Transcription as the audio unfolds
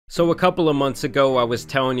So a couple of months ago, I was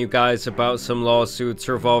telling you guys about some lawsuits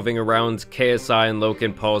revolving around KSI and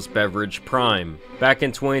Logan Paul's beverage Prime. Back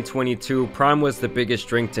in 2022, Prime was the biggest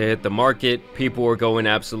drink to hit the market, people were going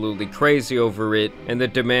absolutely crazy over it, and the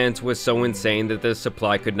demand was so insane that the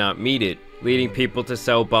supply could not meet it, leading people to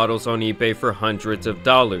sell bottles on eBay for hundreds of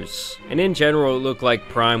dollars. And in general, it looked like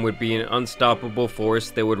Prime would be an unstoppable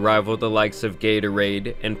force that would rival the likes of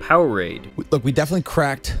Gatorade and Powerade. Look, we definitely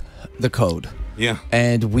cracked the code. Yeah.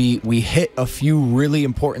 And we hit a few really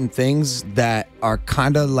important things that are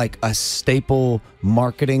kind of like a staple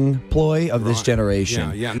marketing ploy of this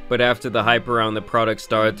generation. Yeah. But after the hype around the product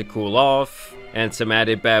started to cool off, and some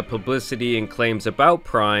added bad publicity and claims about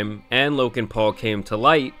Prime, and Logan Paul came to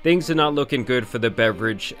light, things are not looking good for the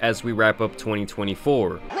beverage as we wrap up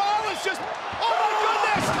 2024.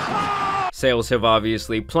 Sales have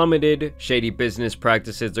obviously plummeted, shady business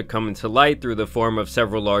practices are coming to light through the form of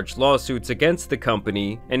several large lawsuits against the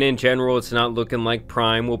company, and in general it's not looking like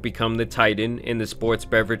Prime will become the titan in the sports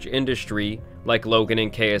beverage industry like Logan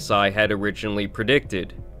and KSI had originally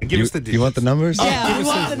predicted. Give us the digits. You want the numbers? Yeah, we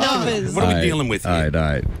want the numbers. What are we dealing with here? All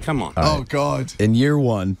right. Come on. All right. God. In year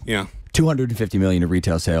one, Yeah. 250 million in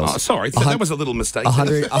retail sales. Oh, sorry. That was a little mistake.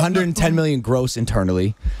 110 million gross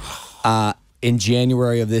internally. In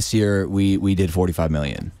January of this year, we did 45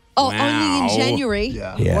 million. Oh, Wow. only in January?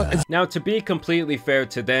 Yeah. Now, to be completely fair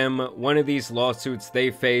to them, one of these lawsuits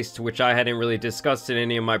they faced, which I hadn't really discussed in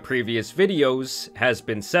any of my previous videos, has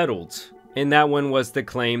been settled. And that one was the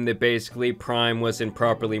claim that basically Prime was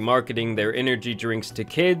improperly marketing their energy drinks to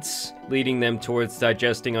kids, leading them towards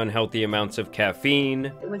digesting unhealthy amounts of caffeine.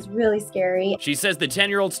 It was really scary. She says the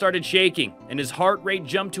 10-year-old started shaking, and his heart rate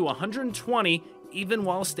jumped to 120 even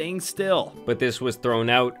while staying still. But this was thrown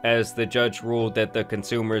out as the judge ruled that the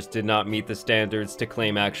consumers did not meet the standards to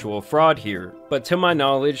claim actual fraud here. But to my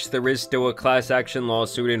knowledge, there is still a class action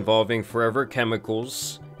lawsuit involving Forever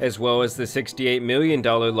Chemicals, as well as the $68 million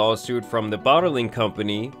lawsuit from the bottling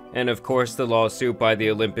company, and of course the lawsuit by the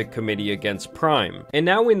Olympic Committee against Prime. And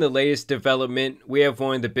now in the latest development, we have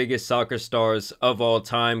one of the biggest soccer stars of all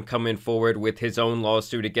time coming forward with his own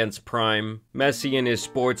lawsuit against Prime. Messi and his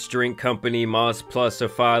sports drink company Moss Plus are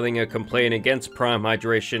filing a complaint against Prime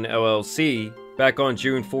Hydration LLC. Back on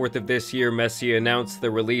June 4th of this year, Messi announced the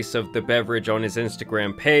release of the beverage on his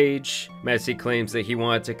Instagram page. Messi claims that he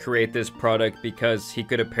wanted to create this product because he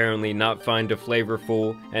could apparently not find a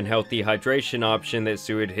flavorful and healthy hydration option that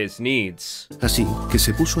suited his needs. Así que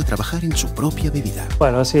se puso a trabajar en su propia bebida.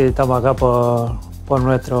 Bueno, sí, estamos acá por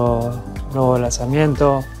nuestro nuevo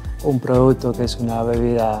lanzamiento, un producto que es una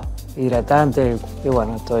bebida hidratante y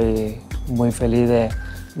bueno, estoy muy feliz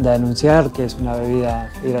de anunciar que es una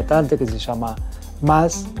bebida hidratante que se llama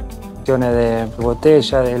Más, opciones de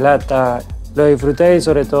botella, de lata. Lo disfruté y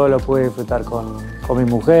sobre todo lo pude disfrutar con mi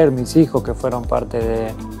mujer, mis hijos que fueron parte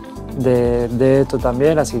de esto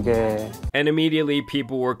también, así que... And immediately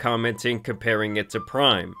people were commenting comparing it to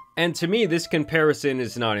Prime. And to me, this comparison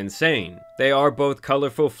is not insane. They are both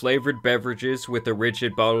colorful flavored beverages with a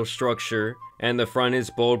rigid bottle structure, and the front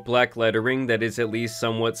is bold black lettering that is at least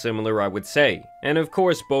somewhat similar, I would say. And of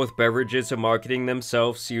course, both beverages are marketing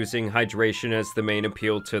themselves using hydration as the main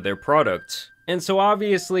appeal to their product. And so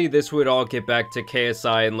obviously this would all get back to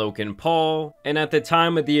KSI and Logan Paul, and at the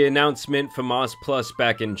time of the announcement from Moss Plus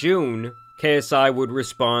back in June, KSI would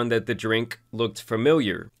respond that the drink looked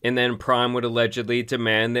familiar, and then Prime would allegedly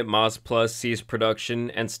demand that Moss Plus cease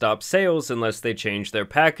production and stop sales unless they change their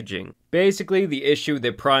packaging. Basically, the issue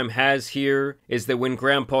that Prime has here is that when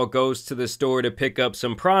Grandpa goes to the store to pick up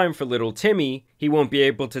some Prime for little Timmy, he won't be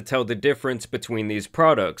able to tell the difference between these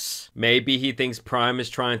products. Maybe he thinks Prime is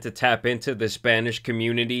trying to tap into the Spanish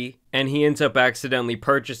community, and he ends up accidentally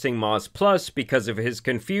purchasing Moss Plus because of his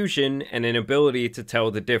confusion and inability to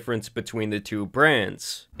tell the difference between the two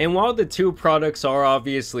brands. And while the two products are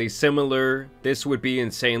obviously similar, this would be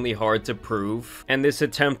insanely hard to prove, and this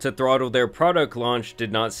attempt to throttle their product launch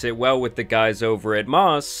did not sit well with the guys over at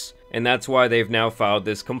Moss, and that's why they've now filed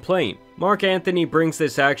this complaint. Mark Anthony brings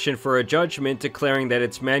this action for a judgment declaring that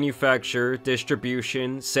its manufacture,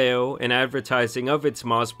 distribution, sale, and advertising of its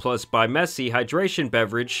Moss Plus by Messi hydration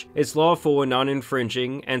beverage is lawful and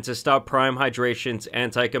non-infringing, and to stop Prime Hydration's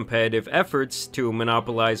anti-competitive efforts to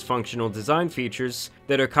monopolize functional design features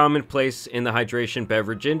that are commonplace in the hydration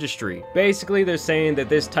beverage industry. Basically, they're saying that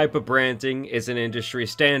this type of branding is an industry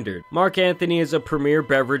standard. Mark Anthony is a premier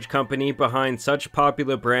beverage company behind such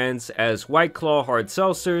popular brands as White Claw hard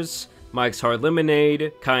seltzers, Mike's Hard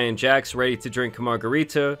Lemonade, Cayenne Jack's Ready to Drink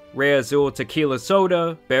Margarita, Ray Azul Tequila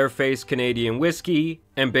Soda, Barefaced Canadian Whiskey,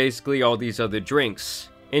 and basically all these other drinks.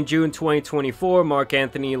 In June 2024, Marc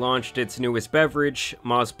Anthony launched its newest beverage,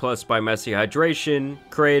 Moz Plus by Messi Hydration.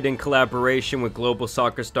 Created in collaboration with global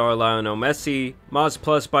soccer star Lionel Messi, Moz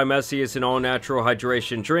Plus by Messi is an all-natural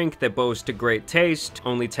hydration drink that boasts a great taste,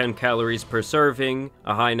 only 10 calories per serving,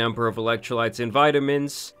 a high number of electrolytes and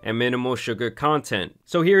vitamins, and minimal sugar content.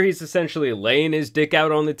 So here he's essentially laying his dick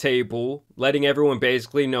out on the table, letting everyone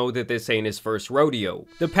basically know that this ain't his first rodeo.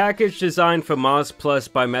 The package design for Moz Plus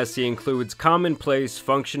by Messi includes commonplace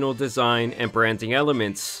functional design and branding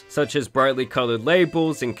elements, such as brightly colored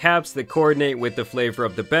labels and caps that coordinate with the flavor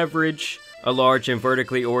of the beverage, a large and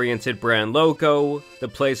vertically oriented brand logo, the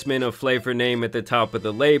placement of flavor name at the top of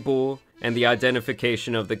the label, and the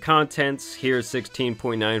identification of the contents, here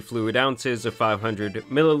 16.9 fluid ounces of 500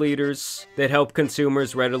 milliliters, that help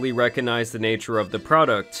consumers readily recognize the nature of the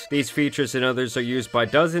product. These features and others are used by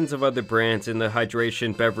dozens of other brands in the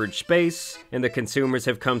hydration beverage space, and the consumers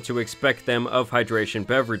have come to expect them of hydration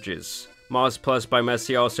beverages. Moz Plus by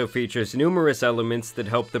Messi also features numerous elements that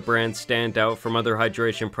help the brand stand out from other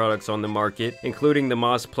hydration products on the market, including the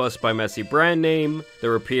Moz Plus by Messi brand name, the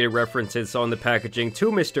repeated references on the packaging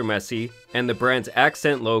to Mr. Messi, and the brand's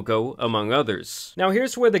accent logo, among others. Now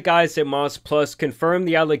here's where the guys at Moz Plus confirm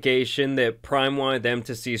the allegation that Prime wanted them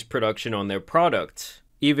to cease production on their product,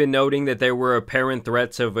 even noting that there were apparent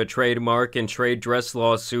threats of a trademark and trade dress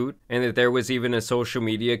lawsuit, and that there was even a social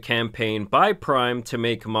media campaign by Prime to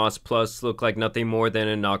make Moz Plus look like nothing more than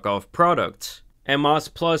a knockoff product. And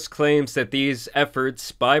Moz Plus claims that these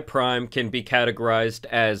efforts by Prime can be categorized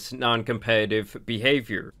as non-competitive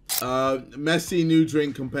behavior. Messi new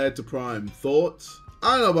drink compared to Prime. Thoughts?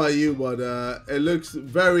 I don't know about you, but it looks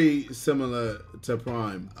very similar to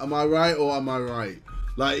Prime. Am I right or am I right?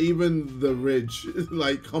 Like, even the Ridge,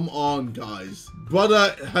 like, come on, guys.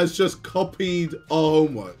 Brother has just copied our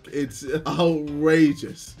homework. It's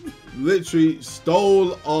outrageous. Literally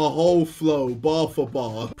stole our whole flow, bar for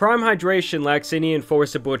bar. Prime Hydration lacks any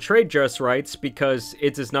enforceable trade dress rights because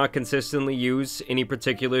it does not consistently use any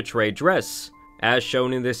particular trade dress, as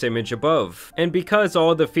shown in this image above, and because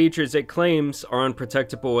all the features it claims are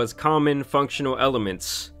unprotectable as common functional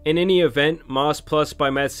elements. In any event, Moz Plus by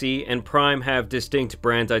Messi and Prime have distinct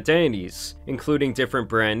brand identities, including different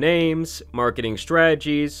brand names, marketing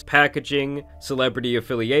strategies, packaging, celebrity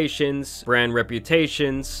affiliations, brand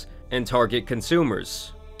reputations, and target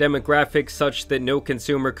consumers. Demographics such that no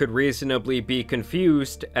consumer could reasonably be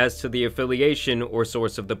confused as to the affiliation or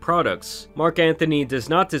source of the products. Marc Anthony does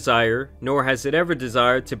not desire, nor has it ever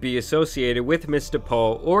desired, to be associated with Mr.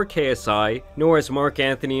 Paul or KSI, nor has Marc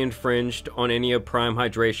Anthony infringed on any of Prime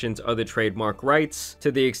Hydration's other trademark rights,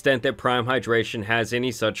 to the extent that Prime Hydration has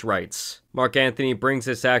any such rights. Marc Anthony brings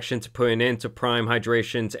this action to put an end to Prime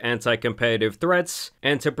Hydration's anti-competitive threats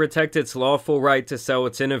and to protect its lawful right to sell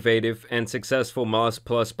its innovative and successful Moz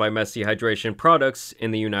Plus by Messi hydration products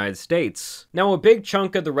in the United States. Now, a big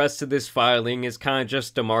chunk of the rest of this filing is kind of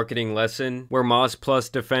just a marketing lesson, where Moz Plus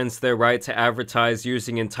defends their right to advertise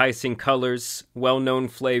using enticing colors, well-known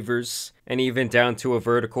flavors, and even down to a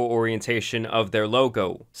vertical orientation of their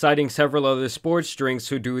logo, citing several other sports drinks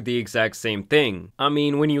who do the exact same thing. I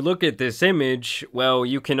mean, when you look at this image, well,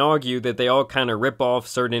 you can argue that they all kind of rip off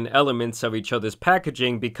certain elements of each other's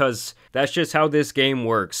packaging because that's just how this game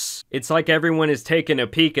works. It's like everyone is taking a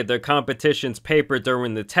peek at their competition's paper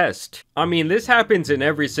during the test. I mean, this happens in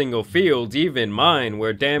every single field, even mine,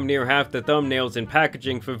 where damn near half the thumbnails and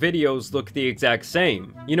packaging for videos look the exact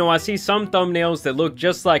same. You know, I see some thumbnails that look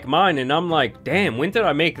just like mine and I'm like, damn, when did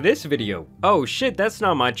I make this video? Oh shit, that's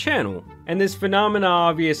not my channel. And this phenomena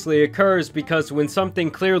obviously occurs because when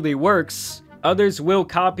something clearly works, others will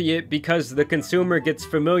copy it because the consumer gets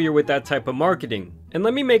familiar with that type of marketing. And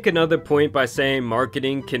let me make another point by saying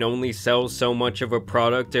marketing can only sell so much of a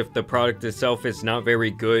product if the product itself is not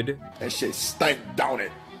very good. That shit stank, don't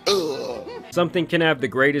it? Ugh. Something can have the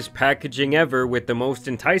greatest packaging ever with the most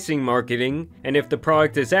enticing marketing, and if the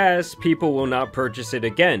product is ass, people will not purchase it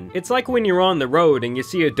again. It's like when you're on the road and you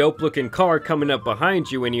see a dope looking car coming up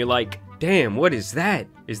behind you and you're like, damn, what is that?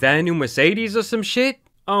 Is that a new Mercedes or some shit?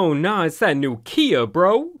 Oh nah, it's that new Kia,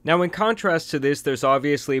 bro. Now in contrast to this, there's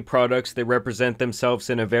obviously products that represent themselves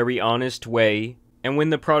in a very honest way, and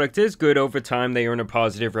when the product is good over time, they earn a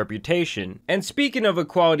positive reputation. And speaking of a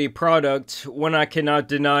quality product, one I cannot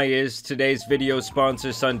deny is today's video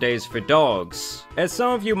sponsor, Sundays for Dogs. As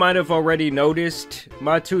some of you might have already noticed,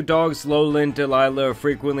 my two dogs Lola and Delilah are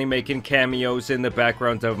frequently making cameos in the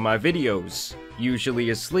background of my videos,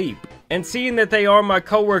 usually asleep. And seeing that they are my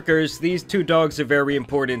coworkers, these two dogs are very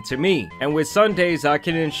important to me. And with Sundays, I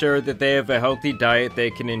can ensure that they have a healthy diet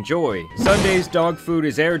they can enjoy. Sundays dog food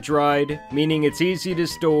is air dried, meaning it's easy to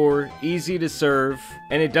store, easy to serve,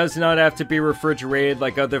 and it does not have to be refrigerated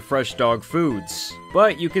like other fresh dog foods.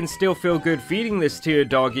 But you can still feel good feeding this to your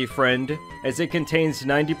doggy friend, as it contains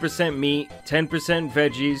 90% meat, 10%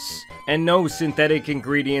 veggies, and no synthetic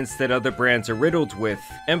ingredients that other brands are riddled with.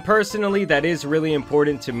 And personally, that is really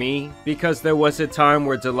important to me, because there was a time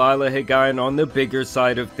where Delilah had gotten on the bigger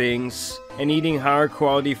side of things, and eating higher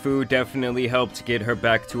quality food definitely helped get her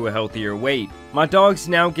back to a healthier weight. My dogs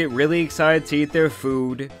now get really excited to eat their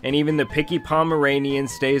food, and even the picky Pomeranian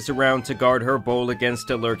stays around to guard her bowl against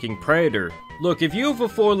a lurking predator. Look, if you have a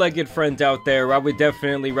four-legged friend out there, I would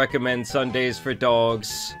definitely recommend Sundays for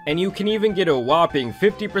dogs. And you can even get a whopping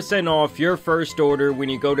 50% off your first order when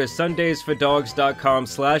you go to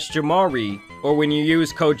sundaysfordogs.com/JAMARI, or when you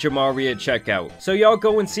use code JAMARI at checkout. So y'all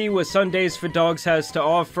go and see what Sundays for Dogs has to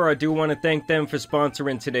offer. I do want to thank them for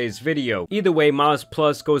sponsoring today's video. Either way, Moz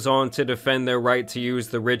Plus goes on to defend their right to use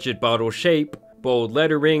the rigid bottle shape, bold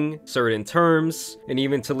lettering, certain terms, and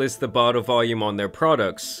even to list the bottle volume on their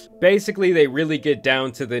products. Basically, they really get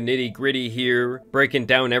down to the nitty-gritty here, breaking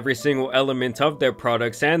down every single element of their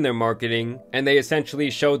products and their marketing, and they essentially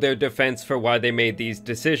show their defense for why they made these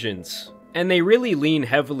decisions. And they really lean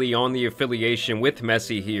heavily on the affiliation with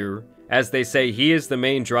Messi here, as they say he is the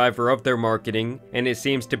main driver of their marketing, and it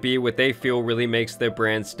seems to be what they feel really makes their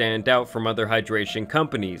brand stand out from other hydration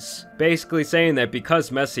companies. Basically saying that because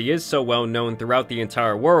Messi is so well known throughout the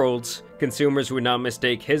entire world, consumers would not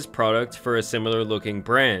mistake his product for a similar looking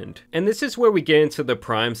brand. And this is where we get into the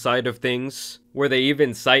Prime side of things, where they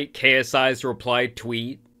even cite KSI's replied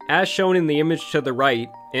tweet. As shown in the image to the right,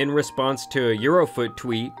 in response to a Eurofoot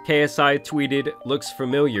tweet, KSI tweeted, "Looks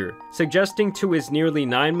familiar," suggesting to his nearly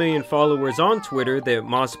 9 million followers on Twitter that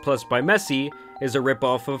Moz Plus by Messi is a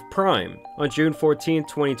ripoff of Prime. On June 14,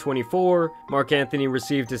 2024, Mark Anthony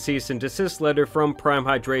received a cease and desist letter from Prime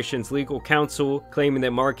Hydration's legal counsel claiming that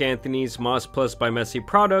Mark Anthony's Moz Plus by Messi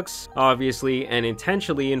products obviously and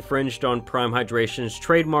intentionally infringed on Prime Hydration's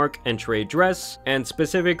trademark and trade dress, and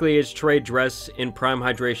specifically its trade dress in Prime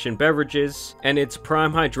Hydration beverages and its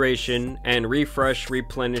Prime Hydration and Refresh,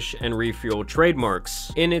 Replenish, and Refuel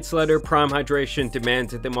trademarks. In its letter, Prime Hydration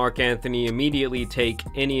demanded that Mark Anthony immediately take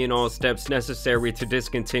any and all steps necessary to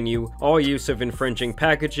discontinue all use of infringing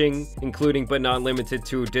packaging, including but not limited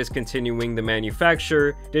to discontinuing the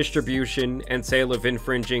manufacture, distribution, and sale of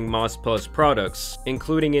infringing Moz Plus products,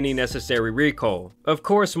 including any necessary recall. Of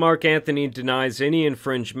course, Mark Anthony denies any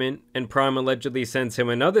infringement, and Prime allegedly sends him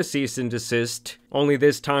another cease and desist, only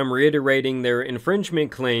this time reiterating their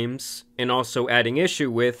infringement claims, and also adding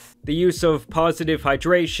issue with the use of positive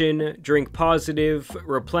hydration, drink positive,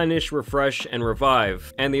 replenish, refresh, and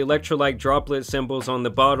revive, and the electrolyte droplet symbols on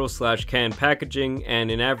the bottle/can packaging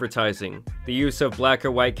and in advertising, the use of black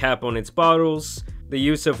or white cap on its bottles, the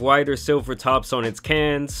use of white or silver tops on its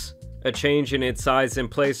cans, a change in its size and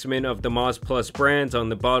placement of the Moz Plus brand on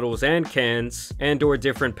the bottles and cans, and/or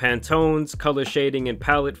different Pantones, color shading, and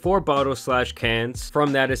palette for bottles/cans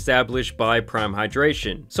from that established by Prime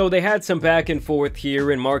Hydration. So they had some back and forth here,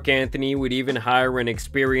 and Mark Anthony would even hire an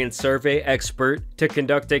experienced survey expert to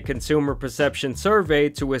conduct a consumer perception survey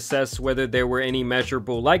to assess whether there were any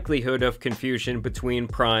measurable likelihood of confusion between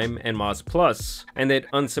Prime and Moz Plus, and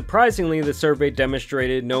that unsurprisingly the survey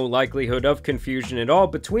demonstrated no likelihood of confusion at all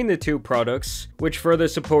between the two products, which further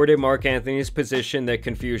supported Mark Anthony's position that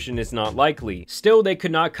confusion is not likely. Still, they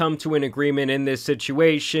could not come to an agreement in this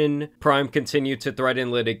situation. Prime continued to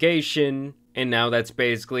threaten litigation, and now that's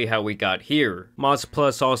basically how we got here. Moz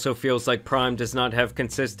Plus also feels like Prime does not have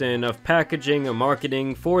consistent enough packaging or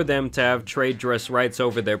marketing for them to have trade dress rights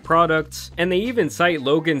over their products, and they even cite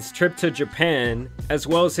Logan's trip to Japan, as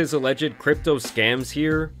well as his alleged crypto scams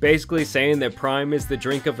here, basically saying that Prime is the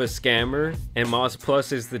drink of a scammer, and Moz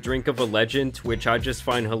Plus is the drink of a legend, which I just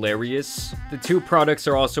find hilarious. The two products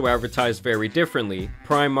are also advertised very differently.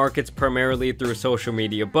 Prime markets primarily through social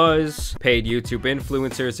media buzz, paid YouTube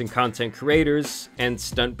influencers and content creators, and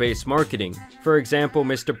stunt-based marketing. For example,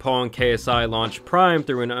 Mr. Paul and KSI launched Prime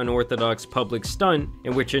through an unorthodox public stunt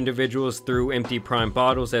in which individuals threw empty Prime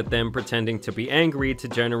bottles at them pretending to be angry to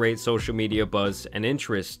generate social media buzz and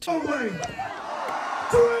interest.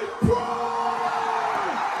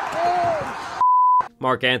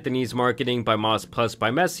 Marc Anthony's marketing by Moss Plus by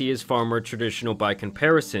Messi is far more traditional by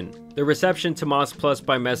comparison. The reception to Moss Plus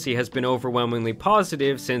by Messi has been overwhelmingly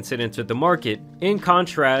positive since it entered the market. In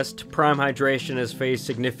contrast, Prime Hydration has faced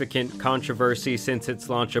significant controversy since its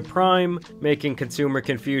launch of Prime, making consumer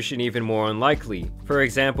confusion even more unlikely. For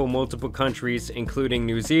example, multiple countries, including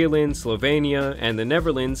New Zealand, Slovenia, and the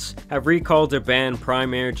Netherlands, have recalled or banned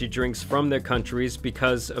Prime energy drinks from their countries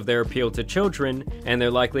because of their appeal to children and their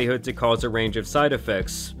likelihood to cause a range of side effects.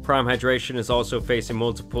 Prime Hydration is also facing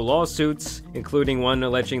multiple lawsuits, including one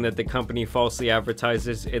alleging that the company falsely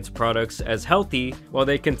advertises its products as healthy while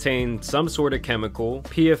they contain some sort of chemical,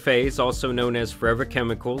 PFAs, also known as forever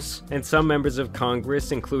chemicals, and some members of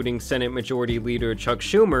Congress, including Senate Majority Leader Chuck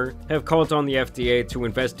Schumer, have called on the FDA to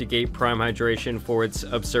investigate Prime Hydration for its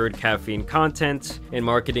absurd caffeine content and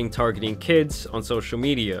marketing targeting kids on social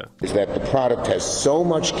media. Is that the product has so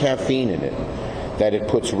much caffeine in it that it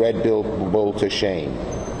puts Red Bull to shame.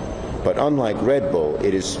 But unlike Red Bull,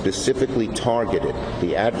 it is specifically targeted.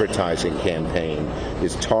 The advertising campaign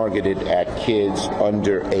is targeted at kids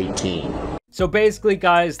under 18. So basically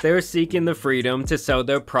guys, they're seeking the freedom to sell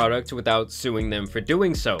their product without suing them for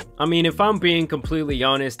doing so. I mean, if I'm being completely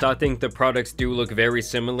honest, I think the products do look very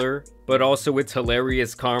similar, but also it's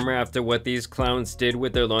hilarious karma after what these clowns did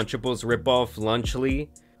with their Lunchables ripoff Lunchly,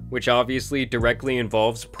 which obviously directly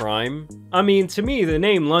involves Prime. I mean, to me, the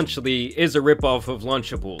name Lunchly is a ripoff of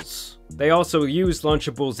Lunchables. They also use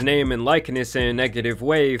Lunchables' name and likeness in a negative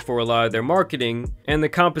way for a lot of their marketing, and the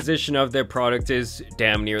composition of their product is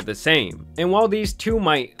damn near the same. And while these two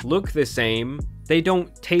might look the same, they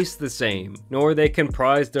don't taste the same, nor are they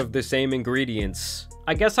comprised of the same ingredients.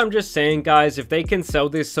 I guess I'm just saying, guys, if they can sell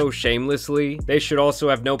this so shamelessly, they should also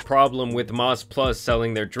have no problem with Moss Plus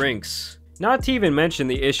selling their drinks. Not to even mention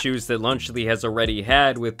the issues that Lunchly has already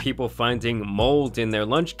had with people finding mold in their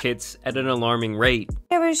lunch kits at an alarming rate.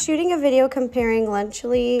 I was shooting a video comparing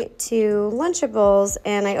Lunchly to Lunchables,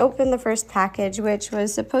 and I opened the first package, which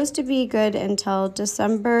was supposed to be good until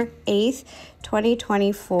December 8th,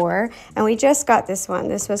 2024, and we just got this one.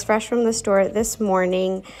 This was fresh from the store this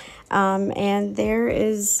morning, and there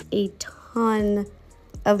is a ton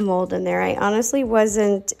of mold in there. I honestly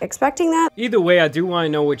wasn't expecting that. Either way, I do want to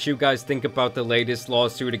know what you guys think about the latest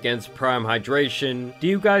lawsuit against Prime Hydration. Do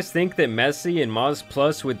you guys think that Messi and Moss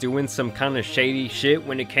Plus were doing some kind of shady shit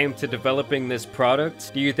when it came to developing this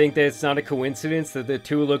product? Do you think that it's not a coincidence that the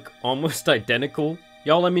two look almost identical?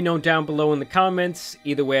 Y'all let me know down below in the comments.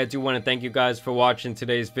 Either way, I do want to thank you guys for watching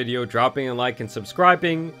today's video, dropping a like and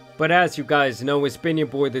subscribing. But as you guys know, it's been your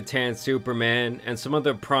boy the Tan Superman, and some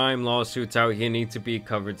other Prime lawsuits out here need to be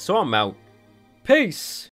covered, so I'm out. Peace!